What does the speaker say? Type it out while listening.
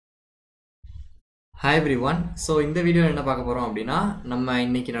Hi everyone. So இந்த வீடியோல என்ன பார்க்க போறோம் அப்படின்னா நம்ம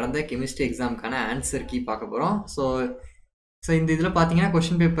இன்னைக்கு நடந்த கெமிஸ்ட்ரி எக்ஸாம்க்கான ஆன்சர் கீ பார்க்க போறோம். இந்த இதில் பார்த்தீங்கன்னா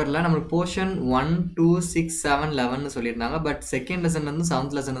கொஸ்டின் பேப்பரில் நம்மளுக்கு போர்ஷன் 1, 2, 6, 7, 11 சொல்லியிருந்தாங்க. பட் செகண்ட் லெசன் வந்து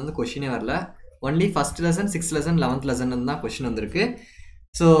 7th லெசன் வந்து கொஸ்டினே வரல. Only first lesson 6th lesson 11th lesson தான் கொஸ்டின் வந்திருக்கு.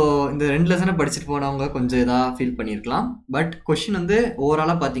 ஸோ இந்த 2 லெசனை படிச்சுட்டு போனவங்க கொஞ்சம் இதாக ஃபீல் பண்ணியிருக்கலாம். பட் கொஷின் வந்து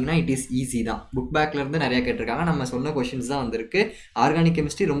ஓவராலாக பார்த்தீங்கன்னா இட் இஸ் ஈஸி தான். புக் பேக்லேருந்து நிறையா கேட்டிருக்காங்க. நம்ம சொன்ன கொஷின்ஸ் தான் வந்திருக்கு. ஆர்கானிக்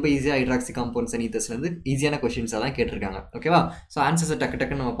கெமிஸ்ட்ரி ரொம்ப ஈஸியாக ஹைட்ராக்சி காம்பவுண்ட்ஸ் அண்ட் ஈத்தர்ஸ்லேருந்து ஈஸியான கொஷின்ஸாக தான் கேட்டிருக்காங்க. ஓகேவா? ஸோ ஆன்சர்ஸை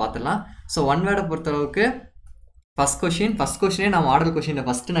டக்குன்னு நம்ம பார்த்துடலாம். ஸோ ஒன் வேர்டை பொறுத்தளவுக்கு ஃபஸ்ட் கொஷினே நான் மாடல் கொஷினில்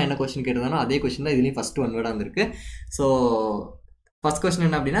ஃபஸ்ட்டு நான் என்ன கொஷின் கேட்டிருந்தானோ அதே கொஷின் தான் இதுலேயும் ஃபஸ்ட்டு ஒன் வேர்டாக வந்திருக்கு. ஸோ ஃபஸ்ட் கொஸ்டின்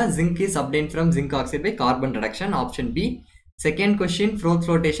என்ன அப்படின்னா zinc is obtained from zinc oxide by carbon reduction, option B. Second question froth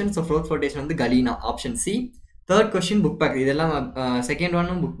flotation. So froth flotation வந்து galena, option C. Third question book back. இதெல்லாம் second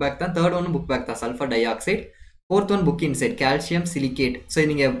ஒன்னும் book back தான், third ஒன்னும் book back தான், sulphur di oxide. Fourth one book inside, calcium silicate. So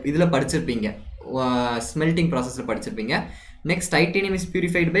நீங்கள் இதில் படிச்சிருப்பீங்க, smelting ப்ராசஸில் படிச்சிருப்பீங்க. Next titanium is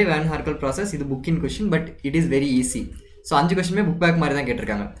purified by van ஹார்கல் process. இது book in question, but it is very easy. So 5 கொஸ்டினுமே book back மாதிரி தான்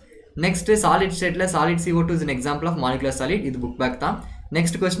கேட்டிருக்காங்க. நெக்ஸ்ட் சாலிட் ஸ்டேட்டில் solid CO2 is an example of molecular solid. இது புக் பேக் தான்.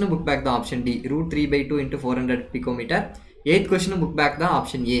 Next கொஸ்டினும் book back தான், option D. √3/2 × 400 picometer. 8th கொஸ்டினும் book back தான்,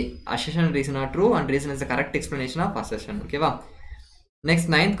 option A. Assertion and reason are true and reason is the correct explanation of assertion. ஓகேவா? Next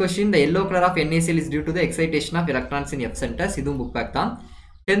 9th question, the yellow color of NaCl is due to the excitation of electrons in F centers. இதுவும் book back தான்.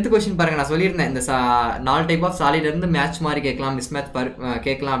 10th question பாருங்க, நான் சொல்லியிருந்தேன் இந்த 4 type of solid இருந்து match மாதிரி கேட்கலாம், மிஸ் மேட்ச்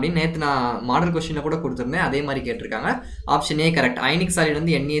கேட்கலாம் அப்படின்னு நேற்று நான் மாடல் கொஸ்டினில் கூட கொடுத்துருந்தேன். அதே மாதிரி கேட்டிருக்காங்க. Option A correct. Ionic solid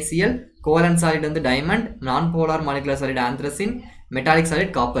வந்து NaCl, கோவலன்ட் சாலிட் வந்து டைமண்ட், நான் polar molecular solid ஆந்த்ரசின், metallic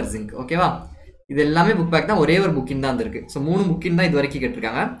solid copper zinc. ஓகேவா? இது எல்லாமே புக் பேக் தான். ஒரே ஒரு புக்கின் தான் இருக்கு. ஸோ 3 புக்கின் தான் இது வரைக்கும்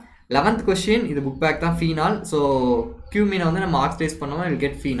கேட்டிருக்காங்க. 11th கொஸ்டின் இது புக் பேக் தான், ஃபீனால். ஸோ கியூமீனை வந்து நம்ம ஆக்சிடைஸ் பண்ணுவோம், இல்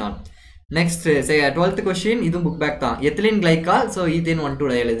get phenol. Next 12th question இதுவும் புக் பேக் தான், எத்திலின் கிளைக்கால். ஸோ ஈத்தேன்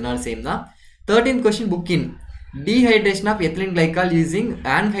 1,2-டயல், இதனால சேம் தான். 13th question புக்கின், dehydration of ethylene glycol using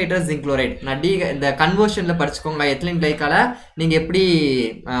anhydrous zinc chloride. நான் இந்த கன்வர்ஷனில் படிச்சுக்கோங்களா, எத்திலின் கிளைக்கால நீங்கள் எப்படி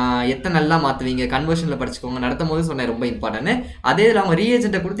எத்தனல்லாம் மாற்றுவீங்க கன்வர்ஷனில் படிச்சுக்கோங்க. நடத்தும் போது சொன்னேன், ரொம்ப இம்பார்ட்டன்ட். அதே இதில் அவங்க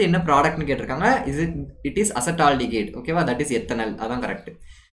ரீஏஜென்ட்டை கொடுத்து என்ன ப்ராடக்ட்னு கேட்டிருக்காங்க. It is அசட்டால்டிகேட். ஓகேவா? தட் இஸ் எத்தனல், அதான் கரெக்ட்.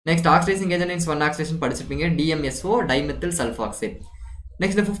 நெக்ஸ்ட் ஆக்சிடைசிங் ஏஜென்ட் இன் 1 ஆக்சிடேஷன் படிச்சிருப்பீங்க, DMSO, dimethyl sulphoxide.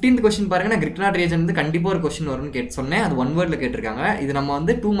 Next 15th question பாருங்க, நான் கிரிக்னாட் ரியேஜென்ட் வந்து கண்டிப்பாக ஒரு கொஸ்டின் வரும்னு சொன்னேன். அது 1 வேர்டில் கேட்டிருக்காங்க. இது நம்ம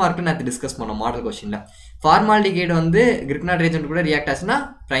வந்து 2 மார்க்னு நேற்று டிஸ்கஸ் பண்ணோம் மாடல் கொஸ்டினில். ஃபார்மால்டிகேட் வந்து கிரிக்னாட் ரியேஜென்ட் கூட ரியாக்ட் ஆச்சுன்னா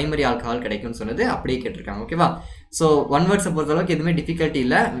பிரைமரி ஆல்கஹால் கிடைக்கும்னு சொன்னது அப்படியே கேட்டிருக்காங்க. ஓகேவா? ஸோ 1 வேர்ட்ஸை பொறுத்தளவுக்கு எதுவுமே டிஃபிகல்ட்டி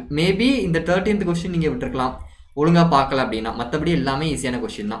இல்லை. மேபி இந்த 13th கொஸ்டின் நீங்கள் விட்டுருக்கலாம் ஒழுங்காக பார்க்கல அப்படின்னா. மற்றபடி எல்லாமே ஈஸியான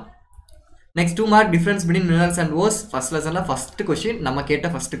கொஸ்டின் தான். Next 2 mark difference between minerals and ores. First லெசனில் ஃபர்ஸ்ட் கொஸ்டின், நம்ம கேட்ட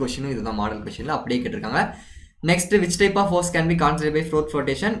ஃபர்ஸ்ட் கொஸ்டினும் இதுதான் மாடல் கொஸ்டினில் அப்படியே கேட்டிருக்காங்க. Next which type of ores can be concentrate by float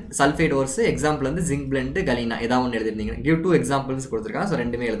flotation, sulphate ores. Example வந்து ஜிங்க் பிளெண்ட், கலீனா. ஏதாவது ஒன்று எழுதிருந்தீங்க. கிவ் 2 எக்ஸாம்பிள்ஸ் கொடுத்துருக்காங்க. ஸோ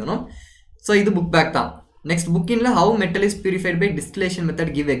ரெண்டுமே எழுதணும். ஸோ இது புக் பேக் தான். Next புக்கின்ல how metal is purified by distillation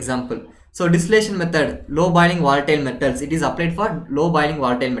method, give example. So distillation method low boiling volatile metals, it is applied for low boiling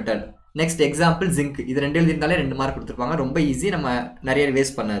volatile metal. Next example zinc. இது 2 எழுதிருந்தாலே 2 mark கொடுத்துருப்பாங்க. ரொம்ப easy, நம்ம நிறைய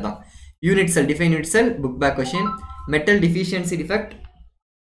waste பண்ணது தான். Unit cell, define unit cell, book back question. Metal deficiency defect.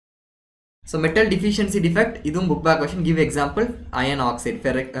 So metal deficiency defect இதுவும் book back question, give example iron oxide,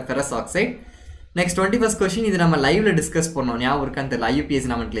 ferrous oxide. Next 21st question, இது நம்ம லைவ்ல டிஸ்கஸ் பண்ணோம், ஞாபகம் இருக்கான்னு தெரியல. IUPAC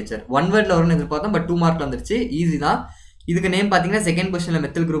நாமென்க்ளேச்சர் 1 வேர்டில் வரும்னு எதிர்பார்த்தோம், பட் 2 மார்க்ல வந்துருச்சு. ஈஸி தான். இதுக்கு நேம் பார்த்தீங்கன்னா செகண்ட் கொஸ்டினில்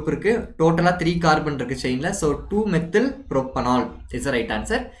மெத்தில் குரூப் இருக்கு, டோட்டலாக 3 கார்பன் இருக்கு செயினில். So 2 methyl ப்ரோப்பனால் is right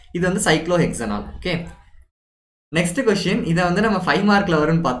answer. இது வந்து சைக்ளோஹெக்சனால். ஓகே. நெக்ஸ்ட் கொஸ்டின், இதை வந்து நம்ம 5 மார்க்ல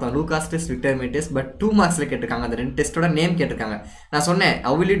வரும்னு பார்த்தோம், Lucas test, Victor test. But 2 மார்க்ஸ்ல கேட்டிருக்காங்க. அந்த 2 டெஸ்ட்டோட நேம் கேட்டிருக்காங்க. நான் சொன்னேன்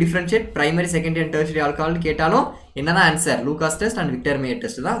how will you differentiate primary, secondary and tertiary alcohol கேட்டாலும் என்னதான் answer, Lucas test and Victor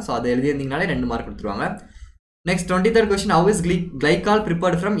test தான். ஸோ அதை எழுதியிருந்தீங்கனாலே 2 மார்க் கொடுத்துருவாங்க. Next 23rd question, how is glycol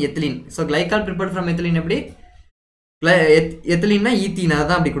prepared from ethylene. So glycol prepared from ethylene எப்படி, எத்திலின்னா ethene,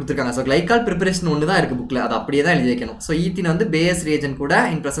 தான் அப்படி கொடுத்துருக்காங்க. So glycol preparation ஒன்று தான் இருக்குது புக்கில், அது அப்படியே தான் எழுதி வைக்கணும். ஸோ ஈத்தீன் வந்து பேஸ் ரியேஜென்ட் கூட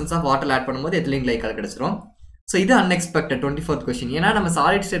in presence of water add பண்ணும்போது எத்திலின் கிளைக்கால் கிடைச்சிரும். ஸோ இது அன்எக்ஸ்பெக்டட் 24th கொஸ்டின். ஏன்னா நம்ம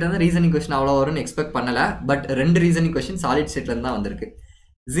சாலிட் ஸ்டேட் வந்து ரீசனிங் கொஸ்டின் அவ்வளோ வரும்னு எக்ஸ்பெக்ட் பண்ணல. பட் 2 ரீசனிங் கொஸ்டின் சாலிட் ஸ்டேட்லேருந்து தான் வந்திருக்கு.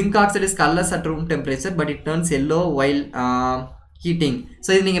 Zinc oxide is colours at room temperature but it turns yellow while heating. So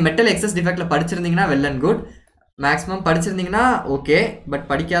இது நீங்கள் metal excess டிஃபெக்டில் படிச்சிருந்தீங்கன்னா well and good. Maximum படிச்சிருந்தீங்கன்னா okay. But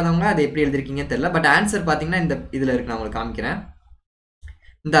படிக்காதவங்க அதை எப்படி எழுதிருக்கீங்கன்னு தெரியல. பட் ஆன்சர் பார்த்தீங்கன்னா இந்த இதில் இருக்கு, நான் உங்களுக்கு காமிக்கிறேன்.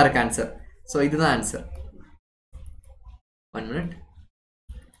 இந்த இருக்கு ஆன்சர். ஸோ இதுதான் ஆன்சர். 1 minute.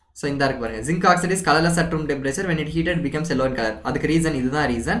 ஸோ இந்த இருக்கு பாருங்க, zinc oxide is colourless at room temperature when it heated becomes yellow in color. அதுக்கு ரீசன் இதுதான்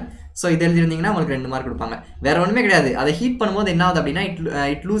ரீசன். ஸோ இது எழுதிருந்தீங்கன்னா உங்களுக்கு 2 மார்க் கொடுப்பாங்க. வேற ஒன்றுமே கிடையாது. அதை ஹீட் பண்ணும்போது என்ன ஆகுது அப்படின்னா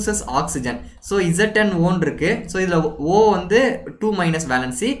it loses oxygen. So ZN1 இருக்கு. ஸோ இதில் O வந்து 2-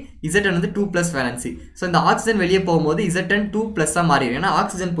 வேலன்சி, ZN வந்து 2+ வேலன்சி. ஸோ இந்த ஆக்சிஜன் வெளியே போகும்போது ZN 2+ மாறிடும். ஏன்னா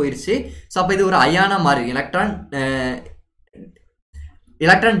ஆக்சிஜன் போயிடுச்சு. ஸோ அப்போ இது ஒரு அயானா மாறிடும்,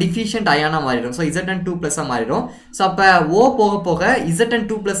 எலக்ட்ரான் டிஃபிஷியன்ட் அயானா மாறிடும். ஸோ ZN 2+ மாறிடும். ஸோ அப்போ O போக போக ZN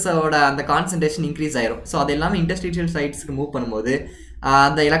 2+ஓட அந்த கான்சன்ட்ரேஷன் இன்க்ரீஸ் ஆயிரும். ஸோ அது எல்லாமே இண்டஸ்ட்ரியல் சைட்ஸ்க்கு மூவ் பண்ணும்போது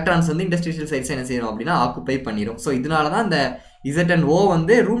அந்த எலக்ட்ரான்ஸ் வந்து இண்டஸ்ட்ரியல் சைட்ஸ் என்ன செய்யணும் அப்படின்னா ஆக்குப்பை பண்ணிடும். ஸோ இதனால தான் அந்த ZNO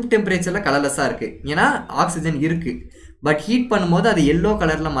வந்து ரூம் டெம்பரேச்சரில் கலர்லெஸ்ஸாக இருக்குது. ஏன்னா ஆக்சிஜன் இருக்குது. பட் ஹீட் பண்ணும்போது அது எல்லோ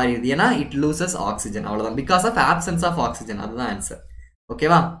கலரில் மாறிடுது. ஏன்னா இட் லூசஸ் ஆக்சிஜன். அவ்வளோதான். Because of options of oxygen. அதுதான் ஆன்சர்.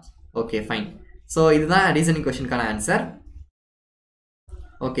 ஓகேவா? Okay, fine. ஸோ இதுதான் reasoning கொஸ்டினுக்கான answer.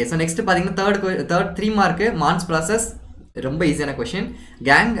 Okay, so next பார்த்தீங்கன்னா தேர்ட் 3 மார்க்கு மான்ஸ் ப்ராசஸ். ரொம்ப ஈஸியான கொஸ்டின்.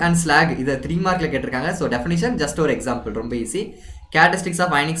 கேங் அண்ட் ஸ்லாக் இதை 3 மார்க்கில் கேட்டிருக்காங்க. ஸோ டெஃபினிஷன் ஜஸ்ட் ஒரு எக்ஸாம்பிள், ரொம்ப easy. Characteristics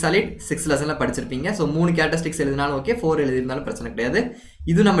of ionic solid 6 லெசனில் படிச்சிருப்பீங்க. ஸோ 3 கேரக்டரிஸ்டிக்ஸ் எழுதினாலும் ஓகே, 4 எழுதிருந்தாலும் பிரச்சனை கிடையாது.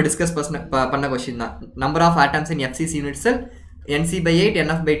 இது நம்ம டிஸ்கஸ் பண்ண கொஸ்டின் தான். Number of atoms in FCC unit cell NC/8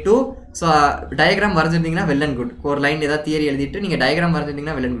 NF/2. So diagram வரைஞ்சிருந்தீங்கன்னா well and good. ஒரு லைன் ஏதாவது தியரி எழுதிட்டு நீங்கள் டயக்ராம்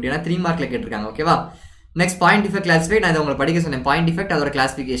வரைஞ்சிருந்தீங்கன்னா வெல் அண்ட் குட். ஏன்னா 3 மார்க்கில் கேட்டிருக்காங்க. ஓகேவா? Next point defect classify. நான் இதை உங்களுக்கு படிக்க சொன்னேன். பாயிண்ட் டிஃபெக்ட் அதோட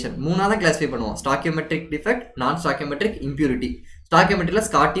கிளாஸிஃபிகேஷன் 3 தான் கிளாஸிஃபை பண்ணுவோம். ஸ்டாக்கியோமெட்ரிக் டிஃபெக்ட், நான் ஸ்டாக்கியோமெட்ரிக், இம்பியூரிட்டி. ஸ்டாக்கியோமெட்ரியில்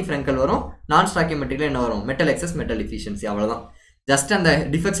ஸ்காட்டி ஃப்ரெங்கல் வரும். நான் ஸ்டாக்கியோமெட்ரியில் என்ன வரும்? Metal excess, metal efficiency. அவ்வளோதான். ஜஸ்ட் அந்த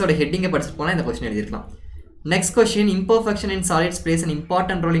டிஃபெக்ட்ஸோட ஹெட்டிங்கை படிச்சுட்டு போனால் இந்த question எழுதிருக்கலாம். Next question, imperfection in solids place an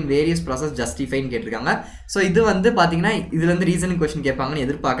important role in various process ஜஸ்டிஃபைன்னு கேட்டிருக்காங்க. ஸோ இது வந்து பார்த்தீங்கன்னா இதுல வந்து ரீசனிங் கொஸ்டின் கேட்பாங்கன்னு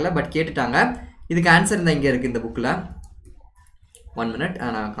எதிர்பார்க்கல, பட் கேட்டுட்டாங்க. இதுக்கு ஆன்சர் இந்த இங்கே இருக்குது இந்த புக்கில். 1 minute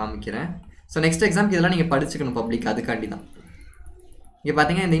நான் காமிக்கிறேன். ஸோ நெக்ஸ்ட் எக்ஸாம்க்கு இதெல்லாம் நீங்கள் படிச்சுக்கணும் பப்ளிக், அதுக்காண்டி தான். இங்கே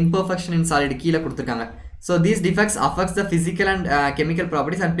பார்த்தீங்கன்னா இந்த இம்பர்ஃபெக்ஷன் இன் சாலிட் கீழே கொடுத்துருக்காங்க. So these defects affects the physical and chemical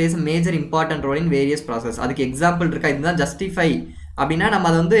properties and place major important role in various process. அதுக்கு எக்ஸாம்பிள் இருக்கா? இதுதான் ஜஸ்டிஃபை அப்படின்னா நம்ம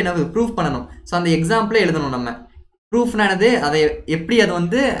அதை வந்து என்ன ப்ரூஃப் பண்ணணும். ஸோ அந்த எக்ஸாம்பிளே எழுதணும். நம்ம ப்ரூஃப்னா என்னது, அதை எப்படி அது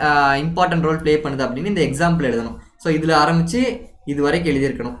வந்து இம்பார்ட்டன்ட் ரோல் ப்ளே பண்ணுது அப்படின்னு இந்த எக்ஸாம்பிள் எழுதணும். ஸோ இதில் ஆரம்பித்து இது வரைக்கும்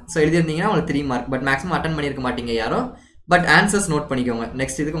எழுதியிருக்கணும். ஸோ எழுதியிருந்தீங்கன்னா உங்களுக்கு 3 மார்க். பட் மேக்ஸிமம் அட்டன் பண்ணியிருக்க மாட்டீங்க யாரும். பட் ஆன்சர்ஸ் நோட் பண்ணிக்கோங்க,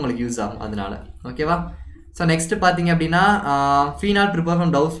 நெக்ஸ்ட் இதுக்கு உங்களுக்கு யூஸ் ஆகும் அதனால. ஓகேவா? ஸோ நெக்ஸ்ட் பார்த்தீங்க அப்படின்னா ஃபீனால் ப்ரிப்பேர்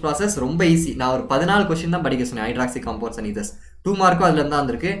ஃப்ரம் டவுஸ் ப்ராசஸ். ரொம்ப ஈஸி. நான் ஒரு 14 கொஸ்டின் தான் படிக்க சொன்னேன். ஹைட்ராக்சி காம்பவுண்ட்ஸ் அண்ட் இதர்ஸ் 2 மார்க்கும் அதில் தான்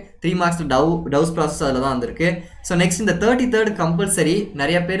வந்திருக்கு. 3 மார்க்ஸ் டவுஸ் ப்ராசஸ் அதில் தான் வந்திருக்கு. ஸோ நெக்ஸ்ட் இந்த 33rd கம்பல்சரி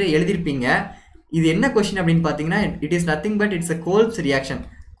நிறைய பேர் எழுதிருப்பீங்க. இது என்ன கொஸ்டின் அப்படின்னு பார்த்தீங்கன்னா it is nothing but it's a கோல்ப்ஸ் reaction.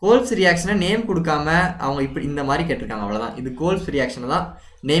 கோல்ப்ஸ் ரியாக்ஷனை நேம் கொடுக்காம அவங்க இப்படி இந்த மாதிரி கேட்டிருக்காங்க. அவ்வளோதான். இது கோல்ப்ஸ் ரியாக்ஷன் தான்.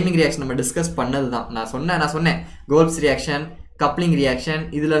 நேமிங் ரியாக்ஷன் நம்ம டிஸ்கஸ் பண்ணது தான். நான் சொன்னேன் கோல்ப்ஸ் ரியாக்ஷன், கப்ளிங் ரியாக்ஷன்,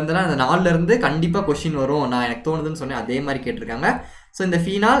 இதுல இருந்துலாம் அந்த 4ல இருந்து கண்டிப்பாக கொஸ்டின் வரும் நான் எனக்கு தோணுதுன்னு சொன்னேன். அதே மாதிரி கேட்டிருக்காங்க. ஸோ இந்த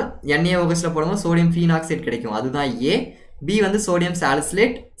ஃபீனால் NaOHல போடும்போது சோடியம் ஃபீனாக்சைடு கிடைக்கும். அதுதான் A. B வந்து சோடியம்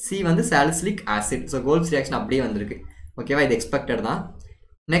சாலிசிலேட், C வந்து சாலிசிலிக் ஆசிட். ஸோ கோல்ப்ஸ் ரியாக்ஷன் அப்படியே வந்திருக்கு. ஓகேவா? இது எக்ஸ்பெக்டட் தான்.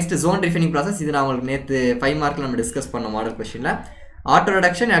 Next zone refining process. இது நான் உங்களுக்கு நேற்று 5 மார்க்கில் நம்ம டிஸ்கஸ் பண்ணோம் மாடல் கொஸ்டினில். Auto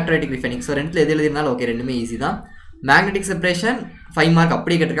reduction, ஆட்டோரைட்டிக் refining. ஸோ 2ல் எது எழுதினாலும் ஓகே, ரெண்டுமே ஈஸி தான். மேக்னெட்டிக் செப்பரேஷன் 5 மார்க்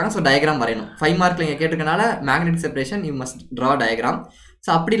அப்படியே கேட்டிருக்காங்க. ஸோ டயக்ராம் வரையணும். 5 மார்க்கில் இங்கே கேட்டிருக்கனால magnetic separation you must draw diagram. So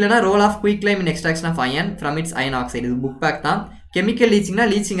அப்படி இல்லைனா role of quick Lime in extraction of iron from its iron oxide. இது புக் பேக் தான். கெமிக்கல் லீச்சிங்னா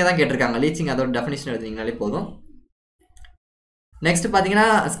லீச்சிங்கை தான் கேட்டிருக்காங்க. லீச்சிங் அதோட டெஃபினிஷன் எழுதிங்கனாலே போதும். நெக்ஸ்ட் பார்த்தீங்கன்னா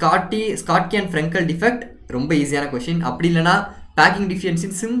ஸ்காட்கி அண்ட் ஃப்ரெங்கல் டிஃபெக்ட். ரொம்ப ஈஸியான கொஸ்டின். அப்படி இல்லைனா packing deficiency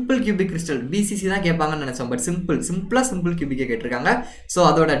simple cubic crystal. BCC தான் கேட்பாங்கன்னு நினச்சோம். பட் சிம்பிள் கியூபிக்கை கேட்டிருக்காங்க. ஸோ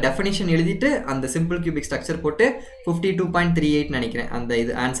அதோட டெஃபினிஷன் எழுதிட்டு அந்த சிம்பிள் கியூபிக் ஸ்ட்ரக்சர் போட்டு 52.38 நினைக்கிறேன் அந்த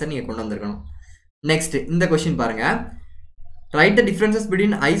இது ஆன்சர் நீங்கள் கொண்டு வந்திருக்கணும். நெக்ஸ்ட் இந்த கொஸ்டின் பாருங்க. Right the differences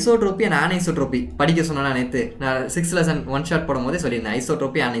between isotropy and ஆனைசோட்ரோபி. படிக்க சொன்னா நேற்று நான் 6th lesson 1 ஷாட் போடும் போதே சொல்லியிருந்தேன்.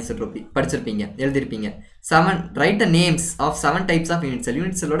 ஐசோட்ரோபி ஆனைசோட்ரோபி படிச்சிருப்பீங்க, எழுதிருப்பீங்க. 7 right the names of 7 types of unit cell.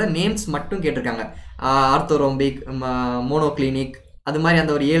 Unit செல்லோட names மட்டும் கேட்டிருக்காங்க. ஆர்த்தோரோம்பிக், மோனோக்ளினிக், அது மாதிரி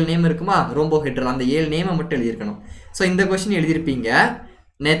அந்த ஒரு 7 நேம் இருக்குமா, ரோம்போஹெட்ரல், அந்த 7 நேமை மட்டும் எழுதியிருக்கணும். ஸோ இந்த கொஸ்டின் எழுதியிருப்பீங்க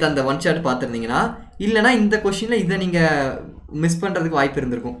நேற்று அந்த 1 ஷாட் பார்த்துருந்தீங்கன்னா. இல்லைனா இந்த கொஸ்டினில் இதை நீங்கள் மிஸ் பண்ணுறதுக்கு வாய்ப்பு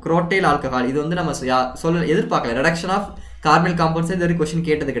இருந்திருக்கும். குரோட்டைல் ஆல்கஹால் இது வந்து நம்ம சொல்ல எதிர்பார்க்கல. ரெடக்ஷன் ஆஃப் கார்பன் காம்பவுண்ட்ஸ் இது வரைக்கும் கொஸ்டின்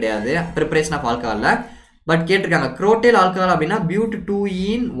கேட்டது கிடையாது ப்ரிப்பரேஷன் ஆஃப் ஆல்கஹாலில். பட் கேட்டிருக்காங்க குரோட்டைல் ஆல்கஹால் அப்படின்னா பியூட்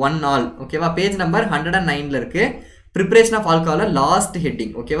 2-in-1 ஆல். ஓகேவா? பேஜ் நம்பர் 109ல் இருக்குது. Preparation of ஆல்கஹாலில் last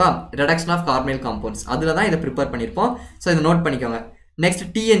heading. ஓகேவா? ரெடக்ஷன் ஆஃப் கார்பனைல் காம்பவுண்ட்ஸ் அதில் தான் இதை ப்ரிப்பேர் பண்ணியிருப்போம். ஸோ இதை நோட் பண்ணிக்கோங்க. நெக்ஸ்ட்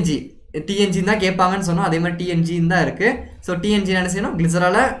டிஎன்ஜி தான் கேட்பாங்கன்னு சொன்னோம். அதே மாதிரி டிஎன்ஜி தான் இருக்குது. ஸோ டிஎன்ஜி என்ன செய்யணும்,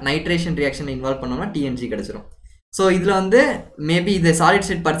 கிளிசரால நைட்ரேஷன் ரியாக்ஷன் இன்வால்வ் பண்ணோம்னா டிஎன்ஜி கிடச்சிரும். ஸோ இதில் வந்து மேபி இது சாலிட்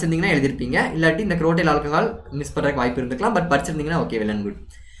ஸ்டேட் படிச்சிருந்தீங்கன்னா எழுதிருப்பீங்க. இல்லாட்டி இந்த குரோட்டைல் ஆல்கஹால் மிஸ் பண்ணுறதுக்கு வாய்ப்பு இருந்துக்கலாம். But படிச்சிருந்தீங்கன்னா okay, well and good.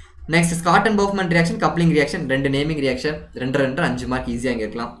 Next Scott and பவுஃப்மன் reaction, coupling reaction, 2 naming reaction, 2 5 mark ஈஸியாக இங்கே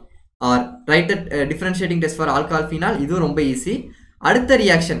இருக்கலாம். R right the differentiating test for alcohol phenol. இதுவும் ரொம்ப ஈஸி. அடுத்த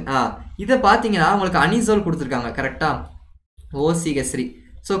ரியாக்ஷன் இதை பார்த்தீங்கன்னா உங்களுக்கு அனிசோல் கொடுத்துருக்காங்க. கரெக்டாக? OCH3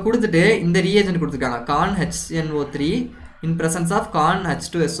 ஸோ கொடுத்துட்டு இந்த ரீஏஜென்ட் கொடுத்துருக்காங்க Khan HNO3 in presence of Khan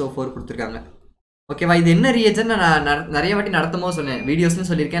H2SO4 கொடுத்துருக்காங்க. ஓகேவா, இது என்ன ரீஏஜென்ட் நான் நிறைய வாட்டி நடத்தும் போது சொன்னேன்,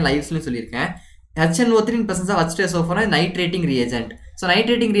 வீடியோஸ்லையும் சொல்லியிருக்கேன், லைவ்ஸ்லையும் சொல்லியிருக்கேன். HNO3 in presence of H2SO4 nitrating reagent. So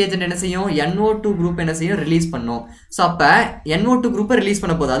nitrating reagent என்ன செய்யும், NO2 குரூப் என்ன செய்யும், ரிலீஸ் பண்ணும். ஸோ அப்போ NO2 குரூப்பை ரிலீஸ்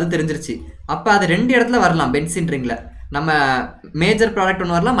பண்ண போகுது, அது தெரிஞ்சிருச்சு. அப்போ அது 2 இடத்துல வரலாம் பென்சின் ரிங்கில். நம்ம மேஜர் ப்ராடக்ட்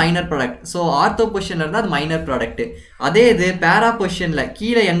ஒன்று வரலாம், மைனர் ப்ராடக்ட். ஸோ ஆர்த்தோ பொசிஷனில் இருந்தால் அது மைனர் ப்ராடக்ட். அதே இது பேரா பொசிஷனில்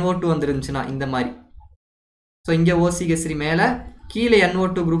கீழே NO2 வந்துருந்துச்சுன்னா இந்த மாதிரி, ஸோ இங்கே OCH3 மேலே கீழே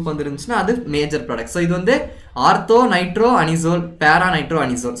NO2 குரூப் வந்துருந்துச்சுன்னா அது மேஜர் ப்ராடக்ட். ஸோ இது வந்து ஆர்த்தோ நைட்ரோ அனிசோல், பேரா நைட்ரோ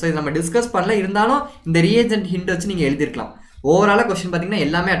அனிசோல். ஸோ இது நம்ம டிஸ்கஸ் பண்ணல, இருந்தாலும் இந்த ரீஏஜென்ட் ஹிண்ட் வச்சு நீங்கள் எழுதிருக்கலாம். ஓவராலாக கொஸ்டின் பார்த்தீங்கன்னா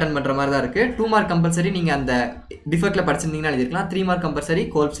எல்லாமே அட்டன் பண்ணுற மாதிரி தான் இருக்குது. 2 மார்க் கம்பல்சரி நீங்கள் அந்த டிஃபெக்டில் படிச்சிருந்தீங்கன்னா எழுதிருக்கலாம். 3 மார்க் கம்பல்சரி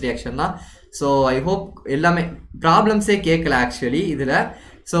கோல்ப்ஸ் ரியாக்ஷன் தான். ஸோ ஐ ஹோப் எல்லாமே ப்ராப்ளம்ஸே கேட்கல ஆக்சுவலி இதில்.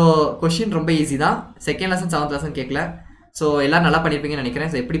 ஸோ கொஸ்டின் ரொம்ப ஈஸி தான். செகண்ட் லெசன் 7th லெசன் கேட்கல. ஸோ எல்லாம் நல்லா பண்ணியிருப்பீங்கன்னு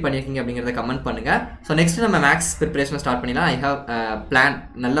நினைக்கிறேன். ஸோ எப்படி பண்ணியிருக்கீங்க அப்படிங்கிறத கமெண்ட் பண்ணுங்கள். ஸோ நெக்ஸ்ட் நம்ம மேக்ஸ் ப்ரிப்பரேஷன் ஸ்டார்ட் பண்ணிடலாம். ஐ ஹவ் பிளான்,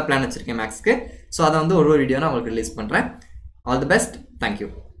 நல்ல பிளான் வச்சுருக்கேன் மேக்ஸ்க்கு. ஸோ அதை வந்து ஒரு வீடியோ நான் உங்களுக்கு ரிலீஸ் பண்ணுறேன். All the best, thank you.